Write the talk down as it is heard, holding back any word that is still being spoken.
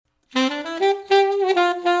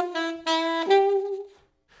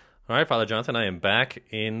All right, Father Jonathan, I am back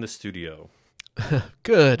in the studio.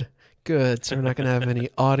 Good, good. So we're not going to have any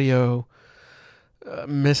audio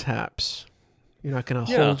mishaps. You're not going to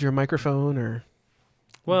Yeah. hold your microphone or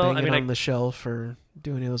Well, bang it on the shelf or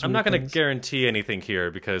do any of those I'm weird not going to things. guarantee anything here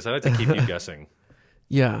because I like to keep you guessing.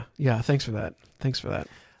 Yeah. Thanks for that.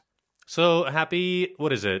 So happy,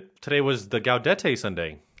 what is it? Today was the Gaudete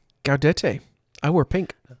Sunday. Gaudete. I wore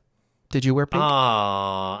pink. Did you wear pink?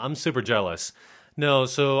 I'm super jealous. No,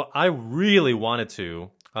 so I really wanted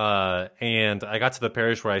to, and I got to the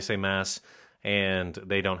parish where I say Mass, and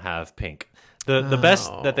they don't have pink. The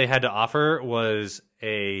best that they had to offer was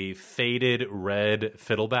a faded red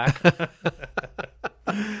fiddleback.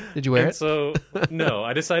 Did you wear it? So, no,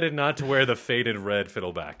 I decided not to wear the faded red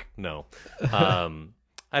fiddleback. No.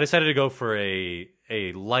 I decided to go for a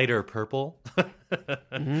lighter purple.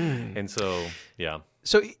 And so, yeah.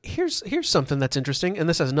 So here's something that's interesting, and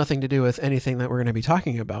this has nothing to do with anything that we're going to be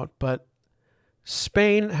talking about, but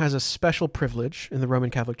Spain has a special privilege in the Roman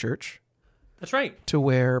Catholic Church That's right. to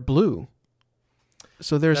wear blue.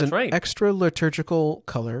 So there's That's an right. extra liturgical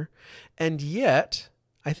color, and yet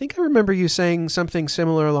I think I remember you saying something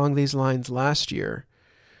similar along these lines last year,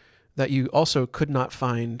 that you also could not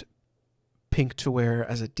find pink to wear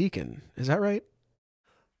as a deacon. Is that right?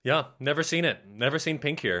 Yeah, never seen it. Never seen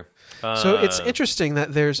pink here. So it's interesting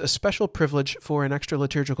that there's a special privilege for an extra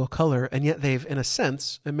liturgical color, and yet they've, in a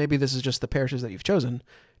sense, and maybe this is just the parishes that you've chosen,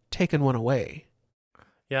 taken one away.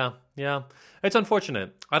 Yeah. It's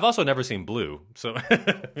unfortunate. I've also never seen blue, so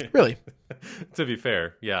Really? to be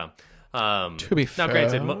fair, yeah. To be fair. Now,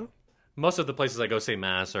 granted, most of the places I go say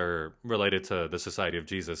Mass are related to the Society of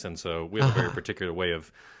Jesus, and so we have a very particular way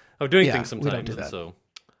of doing things sometimes. we don't do that. So,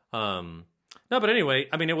 no, but anyway,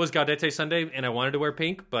 I mean, it was Gaudete Sunday, and I wanted to wear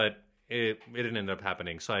pink, but it didn't end up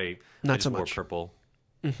happening, so I just wore purple.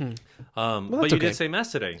 Mm-hmm. But you did say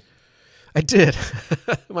Mass today. I did.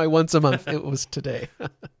 My once a month. It was today.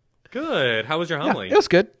 Good. How was your homily? Yeah, it was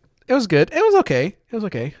good. It was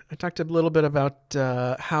okay. I talked a little bit about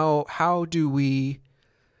how do we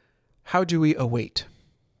await,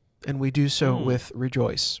 and we do so with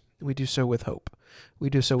rejoice. We do so with hope. We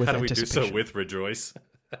do so with anticipation. How do we do so with rejoice?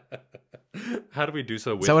 How do we do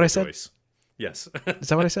so with rejoice? Is that what I said? Yes. Is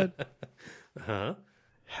that what I said? Huh?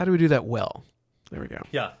 How do we do that well? There we go.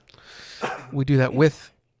 Yeah. We do that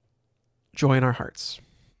with joy in our hearts.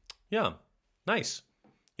 Yeah. Nice.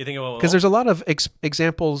 You think it will? Because there's a lot of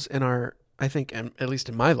examples in our, I think, at least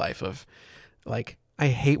in my life, of like, I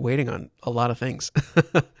hate waiting on a lot of things.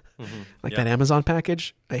 Like that Amazon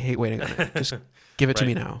package, I hate waiting on it. Just give it to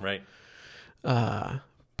me now. Right.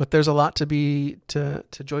 But there's a lot to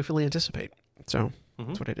joyfully anticipate. So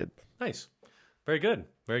that's what I did. Nice. Very good.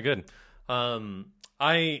 Very good.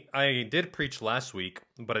 I did preach last week,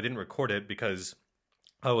 but I didn't record it because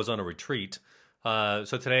I was on a retreat. So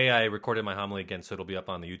today I recorded my homily again, so it'll be up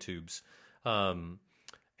on the YouTubes.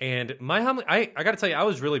 And my homily, I got to tell you, I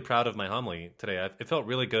was really proud of my homily today. It felt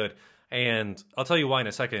really good. And I'll tell you why in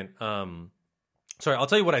a second. Sorry, I'll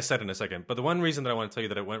tell you what I said in a second. But the one reason that I want to tell you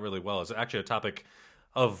that it went really well is actually a topic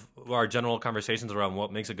of our general conversations around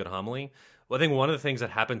what makes a good homily. Well, I think one of the things that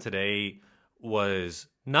happened today was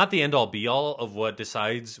not the end-all be-all of what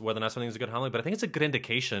decides whether or not something is a good homily, but I think it's a good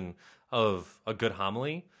indication of a good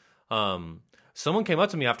homily. Someone came up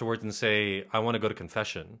to me afterwards and say, I want to go to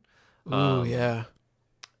confession. Ooh, yeah.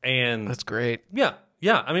 And that's great. Yeah.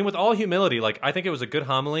 I mean, with all humility, like, I think it was a good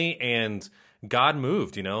homily, and God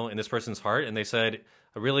moved, in this person's heart. And they said,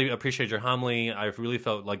 I really appreciate your homily. I really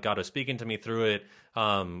felt like God was speaking to me through it.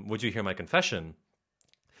 Would you hear my confession?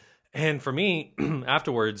 And for me,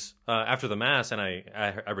 afterwards, after the Mass, and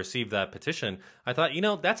I received that petition, I thought,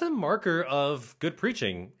 that's a marker of good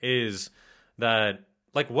preaching, is that,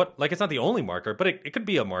 it's not the only marker, but it could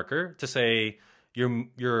be a marker to say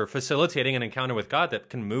you're facilitating an encounter with God that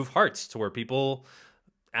can move hearts to where people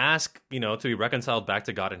ask, to be reconciled back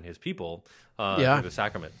to God and his people through the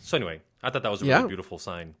sacrament. So anyway, I thought that was a really beautiful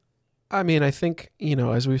sign. I mean, I think,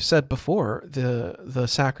 as we've said before, the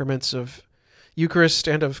sacraments of Eucharist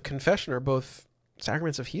and of confession are both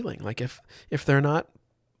sacraments of healing. Like if they're not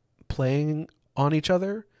playing on each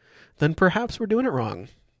other, then perhaps we're doing it wrong.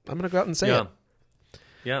 I'm going to go out and say it.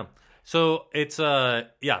 Yeah. So it's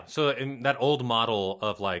so in that old model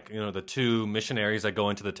of the two missionaries that go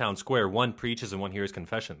into the town square, one preaches and one hears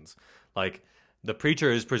confessions. Like the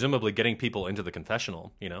preacher is presumably getting people into the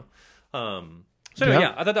confessional, So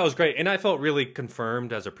anyway, I thought that was great, and I felt really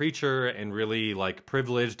confirmed as a preacher and really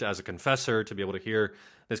privileged as a confessor to be able to hear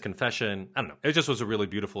this confession. I don't know. It just was a really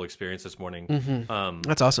beautiful experience this morning.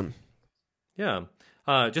 That's awesome. Yeah.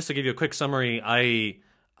 Just to give you a quick summary,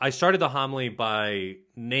 I started the homily by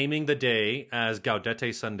naming the day as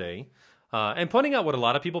Gaudete Sunday, and pointing out what a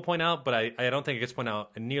lot of people point out, but I don't think it gets pointed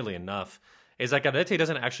out nearly enough, is that Gaudete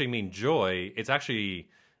doesn't actually mean joy. It's actually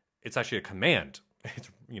a command. It's,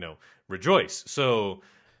 rejoice. So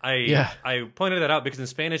I pointed that out because in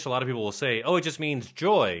Spanish, a lot of people will say, oh, it just means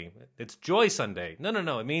joy. It's Joy Sunday.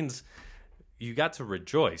 No. It means you got to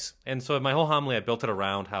rejoice. And so my whole homily, I built it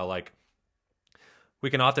around how, like, we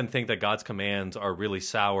can often think that God's commands are really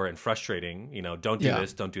sour and frustrating. Don't do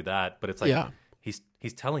this, don't do that. But it's like, he's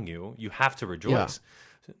telling you have to rejoice.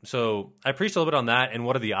 Yeah. So I preached a little bit on that and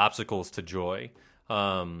what are the obstacles to joy.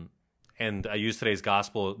 And I used today's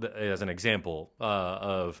gospel as an example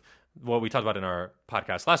of what we talked about in our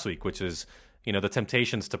podcast last week, which is, the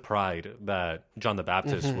temptations to pride that John the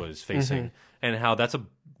Baptist was facing, and how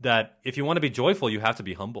that if you want to be joyful, you have to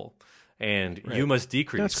be humble, and you must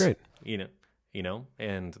decrease. That's great.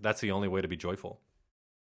 And that's the only way to be joyful.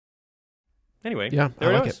 Anyway, I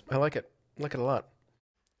like it. I like it a lot.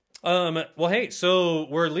 Well, hey, so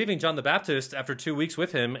we're leaving John the Baptist after 2 weeks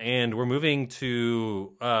with him, and we're moving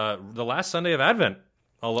to the last Sunday of Advent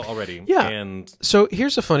already. Yeah. And so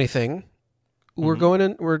here's a funny thing. We're going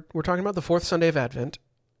in. We're talking about the fourth Sunday of Advent.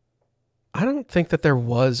 I don't think that there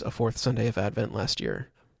was a fourth Sunday of Advent last year.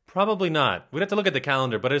 Probably not. We'd have to look at the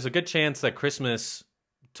calendar, but there's a good chance that Christmas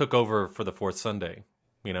took over for the fourth Sunday.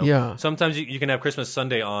 Yeah. Sometimes you can have Christmas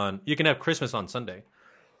on Sunday.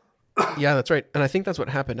 Yeah, that's right. And I think that's what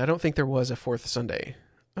happened. I don't think there was a fourth Sunday.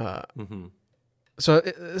 So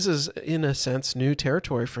this is, in a sense, new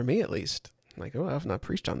territory for me, at least. Like, I've not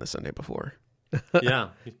preached on this Sunday before. Yeah.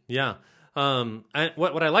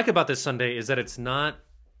 What I like about this Sunday is that it's not,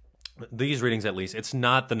 these readings at least, it's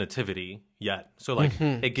not the Nativity yet. So like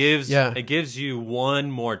it gives you one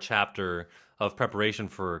more chapter of preparation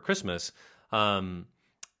for Christmas. Anyway,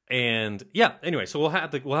 so we'll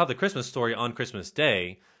have the Christmas story on Christmas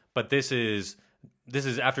Day, but this is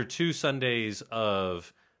after 2 Sundays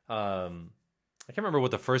of I can't remember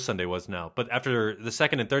what the first Sunday was now, but after the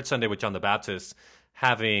second and third Sunday with John the Baptist,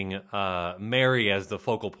 having Mary as the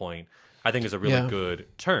focal point, I think is a really good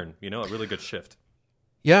turn, a really good shift.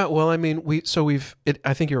 Yeah, well, I mean,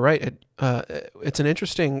 I think you're right. It's an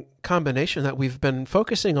interesting combination that we've been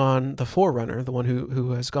focusing on the forerunner, the one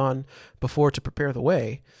who has gone before to prepare the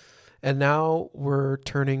way, and now we're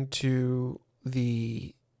turning to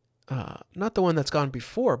the not the one that's gone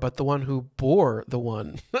before, but the one who bore the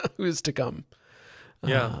one who is to come.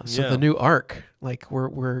 The new ark, like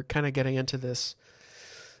we're kind of getting into this.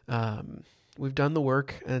 We've done the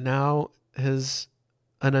work, and now his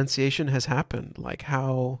Annunciation has happened. Like,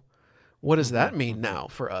 what does that mean now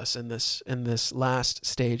for us in this last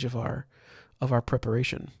stage of our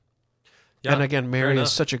preparation? Yeah, and again, Mary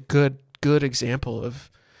is such a good example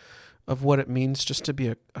of what it means just to be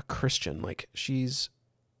a Christian. Like, she's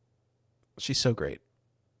so great.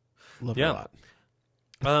 Love her a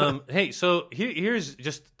lot. Hey, so here's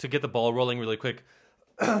just to get the ball rolling really quick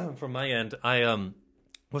from my end. I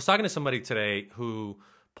was talking to somebody today who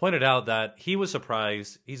pointed out that he was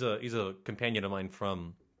surprised. He's a companion of mine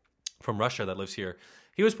from Russia that lives here.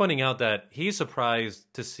 He was pointing out that he's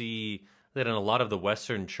surprised to see that in a lot of the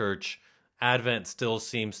Western church, Advent still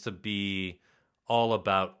seems to be all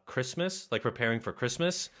about Christmas, like preparing for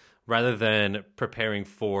Christmas, rather than preparing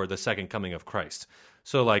for the second coming of Christ.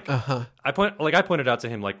 So like I pointed out to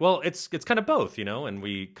him, like, well, it's kind of both, and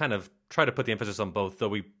we kind of try to put the emphasis on both, though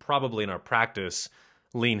we probably in our practice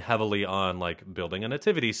lean heavily on like building a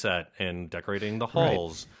nativity set and decorating the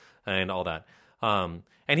halls and all that. And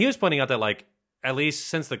he was pointing out that, like, at least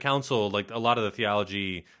since the council, like a lot of the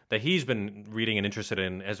theology that he's been reading and interested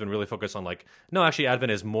in has been really focused on, like, no, actually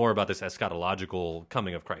Advent is more about this eschatological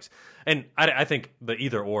coming of Christ. And I think the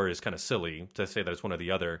either or is kind of silly to say that it's one or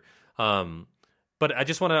the other. But I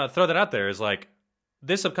just want to throw that out there, is like,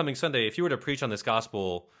 this upcoming Sunday, if you were to preach on this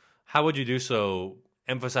gospel, how would you do so,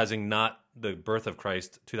 emphasizing not the birth of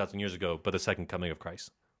Christ 2,000 years ago, but the second coming of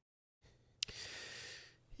Christ?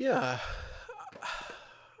 Yeah.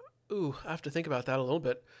 Ooh, I have to think about that a little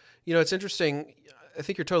bit. It's interesting. I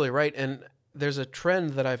think you're totally right. And there's a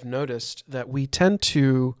trend that I've noticed that we tend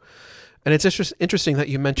to, and it's interesting that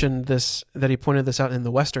you mentioned this, that he pointed this out in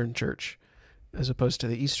the Western church, as opposed to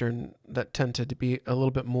the Eastern, that tend to be a little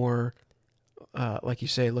bit more, like you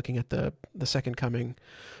say, looking at the second coming.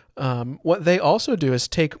 What they also do is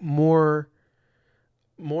take more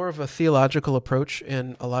of a theological approach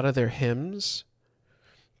in a lot of their hymns.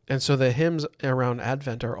 And so the hymns around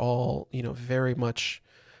Advent are all, very much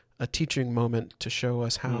a teaching moment to show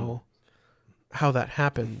us how how that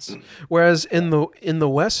happens. Whereas in the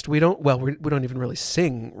West, we don't even really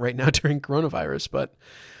sing right now during coronavirus, but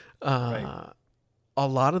a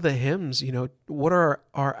lot of the hymns, what are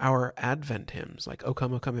our Advent hymns? Like O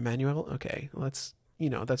Come, Emmanuel? Okay, that's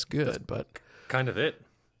good, but kind of it.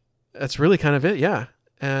 That's really kind of it, yeah.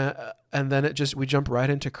 And then we jump right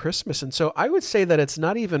into Christmas. And so I would say that it's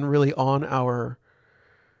not even really on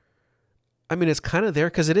it's kind of there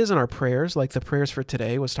because it is in our prayers. Like the prayers for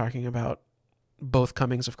today was talking about both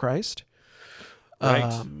comings of Christ.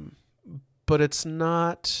 Right. But it's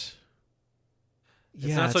not...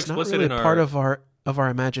 It's not so explicit really in part of our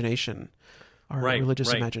imagination, our religious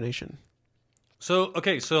right. imagination. So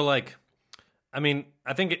okay, so like, I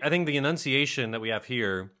think the Annunciation that we have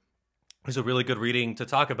here is a really good reading to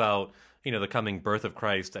talk about, the coming birth of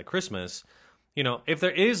Christ at Christmas. If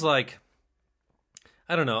there is like,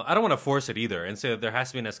 I don't know, I don't want to force it either and say that there has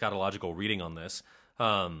to be an eschatological reading on this.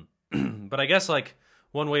 But I guess like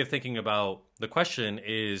one way of thinking about the question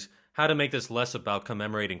is how to make this less about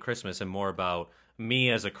commemorating Christmas and more about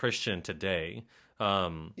me as a Christian today.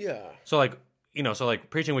 So like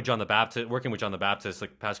preaching with John the Baptist, working with John the Baptist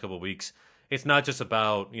like the past couple of weeks, it's not just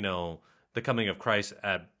about, the coming of Christ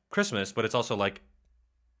at Christmas, but it's also like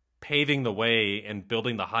paving the way and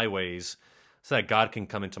building the highways so that God can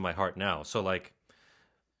come into my heart now. So like,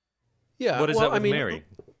 what is that with Mary?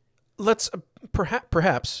 Let's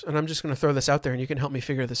perhaps, and I'm just going to throw this out there and you can help me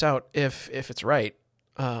figure this out if it's right.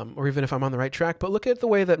 Or even if I'm on the right track, but look at the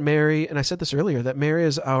way that Mary, and I said this earlier, that Mary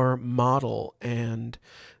is our model and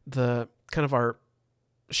the kind of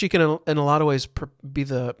she can in a lot of ways be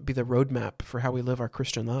the roadmap for how we live our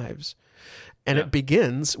Christian lives. And it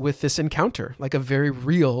begins with this encounter, like a very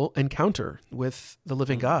real encounter with the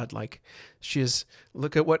living God. Like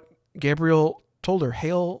look at what Gabriel told her,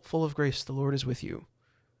 "Hail, full of grace, the Lord is with you."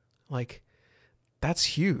 Like, that's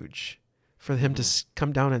huge for him to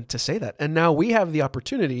come down and to say that. And now we have the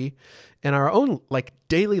opportunity in our own like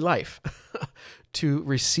daily life to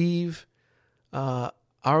receive our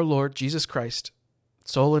Lord Jesus Christ,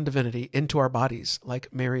 soul and divinity, into our bodies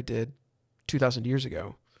like Mary did 2,000 years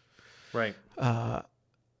ago. Right.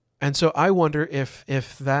 And so I wonder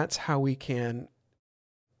if that's how we can,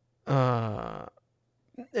 in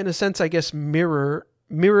a sense, I guess, mirror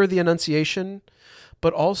the Annunciation,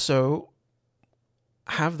 but also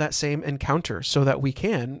have that same encounter so that we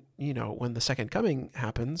can, when the second coming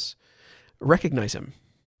happens, recognize him.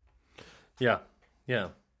 Yeah. Yeah.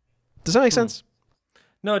 Does that make sense?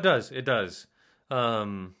 No, it does. It does.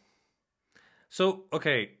 So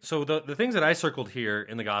the things that I circled here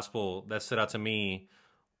in the gospel that stood out to me,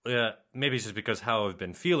 maybe it's just because how I've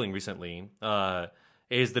been feeling recently,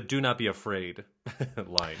 is the "do not be afraid"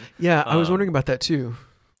 line. Yeah, I was wondering about that too.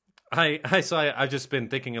 I've just been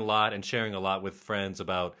thinking a lot and sharing a lot with friends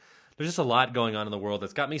about there's just a lot going on in the world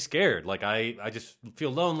that's got me scared. Like I just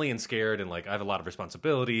feel lonely and scared, and like I have a lot of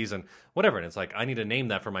responsibilities and whatever. And it's like I need to name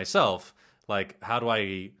that for myself. Like how do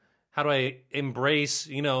I embrace,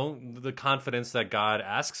 the confidence that God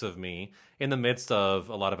asks of me in the midst of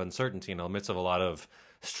a lot of uncertainty, in the midst of a lot of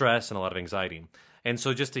stress and a lot of anxiety. And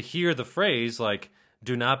so just to hear the phrase like,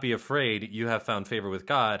 "Do not be afraid, you have found favor with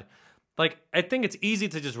God." Like, I think it's easy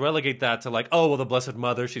to just relegate that to like, oh, well, the Blessed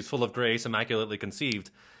Mother, she's full of grace, immaculately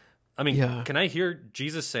conceived. I mean, Can I hear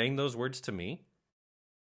Jesus saying those words to me?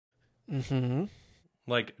 Mm-hmm.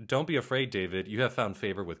 Like, "Don't be afraid, David, you have found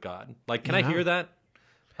favor with God." Like, can I hear that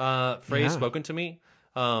phrase spoken to me?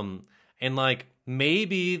 And like,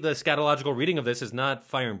 maybe the scatological reading of this is not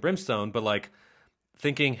fire and brimstone, but like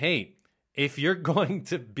thinking, hey, if you're going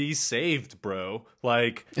to be saved, bro,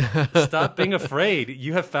 like, stop being afraid.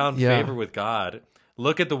 You have found favor with God.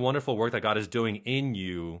 Look at the wonderful work that God is doing in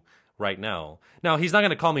you right now. Now, he's not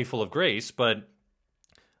going to call me full of grace, but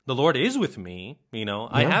the Lord is with me.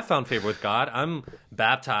 I have found favor with God. I'm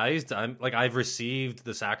baptized. I've received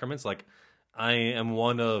the sacraments. Like, I am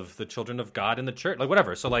one of the children of God in the church. Like,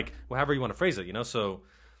 whatever. So, like, however you want to phrase it, So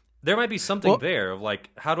there might be something there of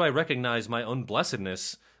like, how do I recognize my own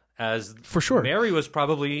blessedness? As for sure, Mary was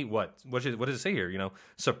probably what does it say here?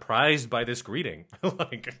 Surprised by this greeting,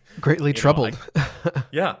 like greatly troubled.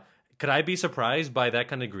 Yeah, could I be surprised by that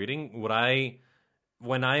kind of greeting? Would I,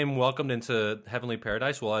 when I am welcomed into heavenly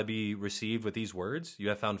paradise, will I be received with these words? "You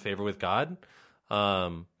have found favor with God."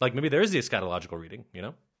 Like maybe there is the eschatological reading,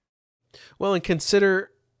 Well, and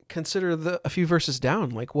consider a few verses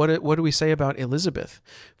down. Like what do we say about Elizabeth?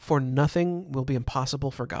 "For nothing will be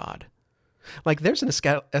impossible for God." Like there's an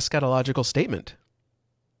eschatological statement.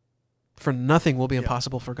 For nothing will be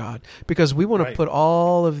impossible for God, because we want to put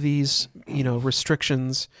all of these,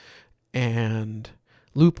 restrictions and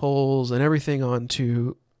loopholes and everything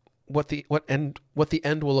onto what the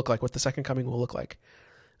end will look like, what the second coming will look like.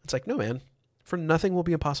 It's like, no, man, for nothing will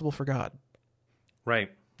be impossible for God. Right.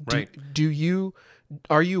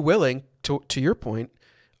 Are you willing to your point,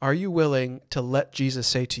 are you willing to let Jesus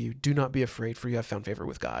say to you, do not be afraid, for you have found favor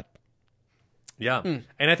with God? Yeah.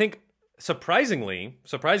 And I think surprisingly,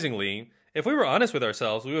 if we were honest with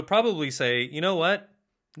ourselves, we would probably say, you know what?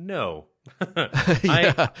 No.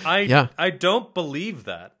 I don't believe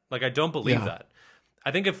that. Like, I don't believe that.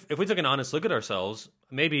 I think if we took an honest look at ourselves,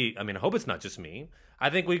 maybe, I mean, I hope it's not just me. I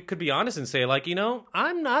think we could be honest and say, like, you know,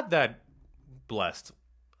 I'm not that blessed.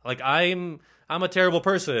 Like, I'm a terrible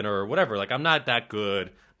person or whatever. Like, I'm not that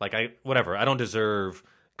good. Like, I don't deserve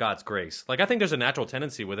God's grace. Like, I think there's a natural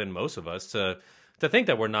tendency within most of us to think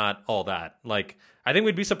that we're not all that. Like, I think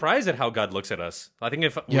we'd be surprised at how God looks at us. I think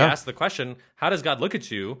if we ask the question, how does God look at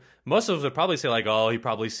you? Most of us would probably say, like, oh, he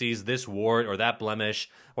probably sees this wart or that blemish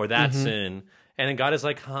or that sin. And then God is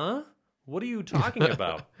like, huh? What are you talking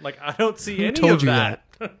about? Like, I don't see any of that.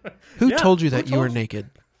 Who told you that you were naked?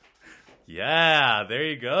 Yeah, there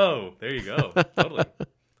you go. Totally.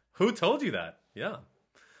 Who told you that? Yeah.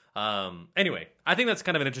 Anyway, I think that's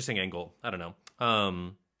kind of an interesting angle. I don't know.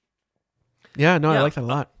 I like that a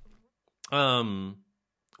lot.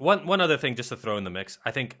 One other thing just to throw in the mix.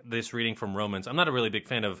 I think this reading from Romans, I'm not a really big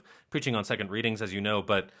fan of preaching on second readings, as you know,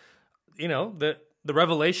 but you know, the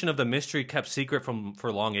revelation of the mystery kept secret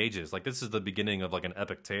for long ages. Like, this is the beginning of like an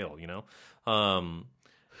epic tale, you know?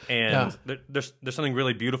 There's something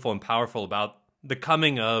really beautiful and powerful about the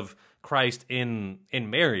coming of Christ in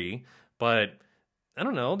Mary, but I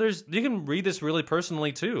don't know, you can read this really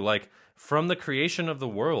personally too. Like, from the creation of the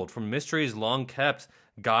world, from mysteries long kept,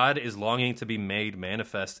 God is longing to be made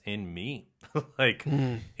manifest in me, like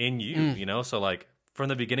in you, you know? So like, from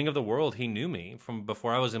the beginning of the world, he knew me. From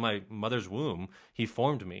before I was in my mother's womb, he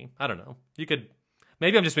formed me. I don't know.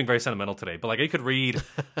 Maybe I'm just being very sentimental today, but like, you could read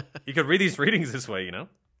these readings this way, you know?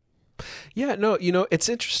 Yeah, no, you know, it's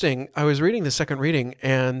interesting. I was reading the second reading,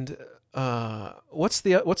 and what's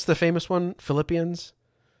the famous one? Philippians?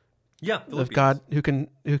 Yeah, Philippians. Of God who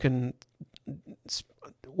can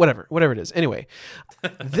whatever it is. Anyway,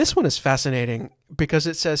 this one is fascinating because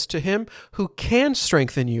it says, to him who can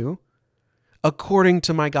strengthen you according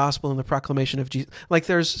to my gospel and the proclamation of Jesus. Like,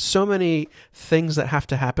 there's so many things that have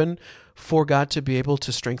to happen for God to be able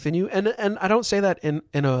to strengthen you. And I don't say that in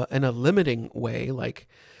a limiting way. Like,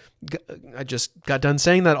 I just got done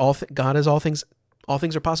saying that God is all things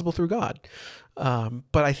are possible through God.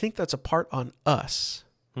 But I think that's a part on us.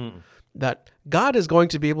 That God is going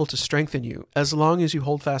to be able to strengthen you as long as you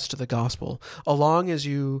hold fast to the gospel, as long as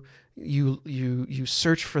you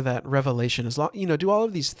search for that revelation, as long, you know, do all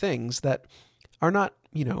of these things that are not,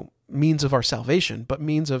 you know, means of our salvation, but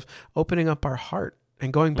means of opening up our heart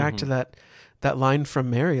and going back to that line from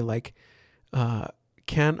Mary, like,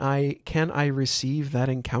 can I receive that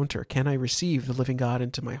encounter? Can I receive the living God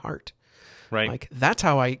into my heart? Right. Like, that's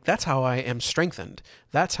how I am strengthened.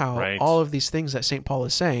 That's how all of these things that St. Paul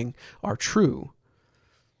is saying are true.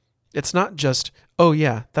 It's not just, oh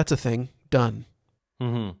yeah, that's a thing, done.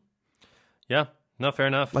 Yeah. No, fair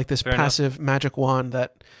enough. Like this passive magic wand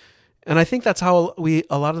and I think that's how we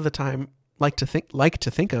a lot of the time like to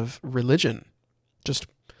think of religion, just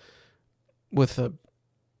with a,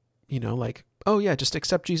 you know, like, oh yeah, just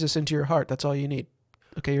accept Jesus into your heart. That's all you need.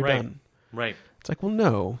 Okay, you're done. Right. It's like, well,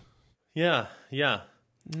 no. Yeah.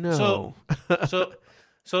 No.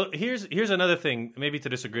 So here's another thing, maybe to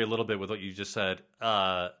disagree a little bit with what you just said.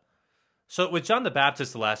 So with John the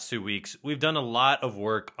Baptist the last 2 weeks, we've done a lot of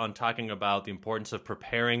work on talking about the importance of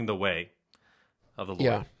preparing the way of the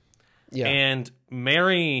Lord. Yeah. And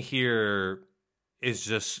Mary here is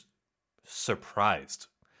just surprised.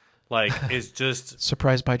 Like, is just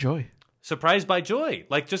surprised by joy.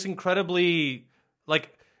 Like, just incredibly,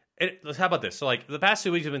 like, how about this? So, like, the past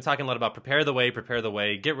 2 weeks we've been talking a lot about prepare the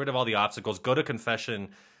way, get rid of all the obstacles, go to confession,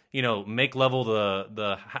 you know, make level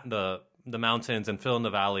the mountains and fill in the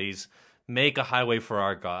valleys, make a highway for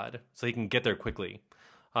our God so he can get there quickly.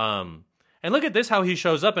 And look at this, how he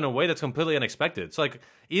shows up in a way that's completely unexpected. So, like,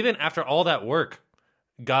 even after all that work,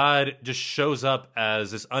 God just shows up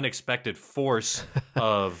as this unexpected force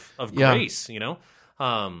of grace, you know?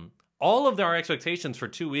 All of our expectations for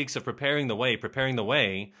 2 weeks of preparing the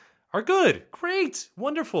way are good, great,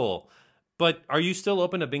 wonderful. But are you still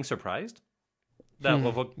open to being surprised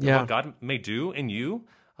of what God may do in you?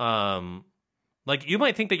 Like, you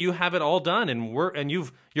might think that you have it all done and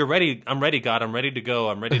you're ready. I'm ready, God. I'm ready to go.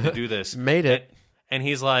 I'm ready to do this. Made it. And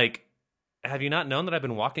he's like, have you not known that I've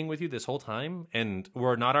been walking with you this whole time? And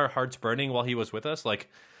were not our hearts burning while he was with us? Like,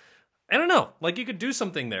 I don't know. Like, you could do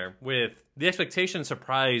something there with the expectation and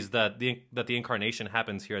surprise that the incarnation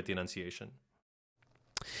happens here at the Annunciation.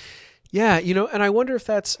 Yeah, and I wonder if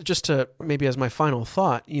that's just to maybe as my final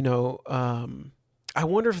thought, I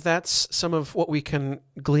wonder if that's some of what we can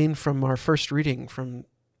glean from our first reading from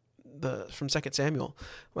 2 Samuel.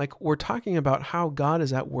 Like, we're talking about how God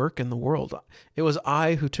is at work in the world. It was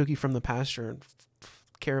I who took you from the pasture and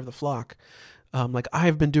care of the flock. Like,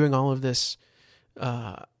 I've been doing all of this,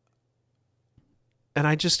 and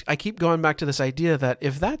I keep going back to this idea that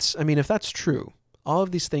if that's true, all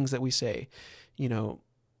of these things that we say,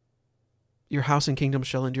 your house and kingdom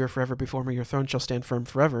shall endure forever before me, your throne shall stand firm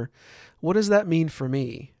forever. What does that mean for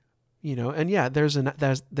me? And yeah, there's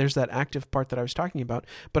that active part that I was talking about,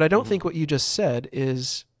 but I don't think what you just said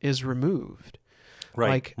is removed.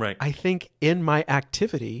 Right. I think in my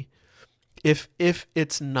activity, if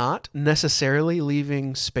it's not necessarily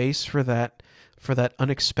leaving space for that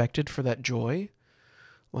unexpected, for that joy,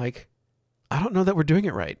 like, I don't know that we're doing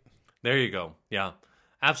it right. There you go. Yeah,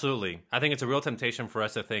 absolutely. I think it's a real temptation for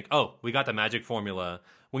us to think, oh, we got the magic formula.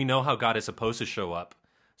 We know how God is supposed to show up.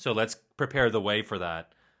 So let's prepare the way for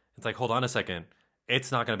that. It's like, hold on a second.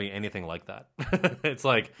 It's not going to be anything like that. It's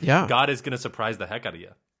like, God is going to surprise the heck out of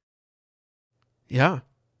you. Yeah.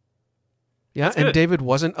 Yeah, and David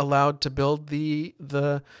wasn't allowed to build the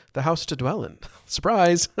house to dwell in.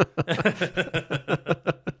 Surprise.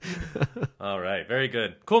 All right, very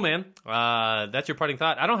good. Cool, man. That's your parting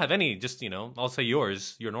thought. I don't have any, just, I'll say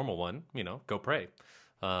yours, your normal one, go pray.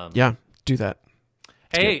 Yeah, do that.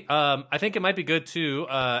 Hey, I think it might be good too,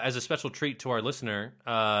 as a special treat to our listener.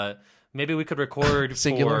 Maybe we could record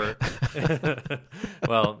Singular.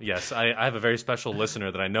 Well, yes, I have a very special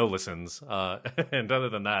listener that I know listens, and other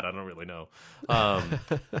than that, I don't really know.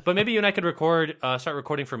 But maybe you and I could start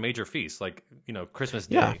recording for major feasts, like Christmas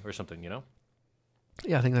Day or something.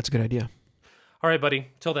 Yeah, I think that's a good idea. All right, buddy.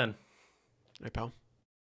 Till then. All right, pal.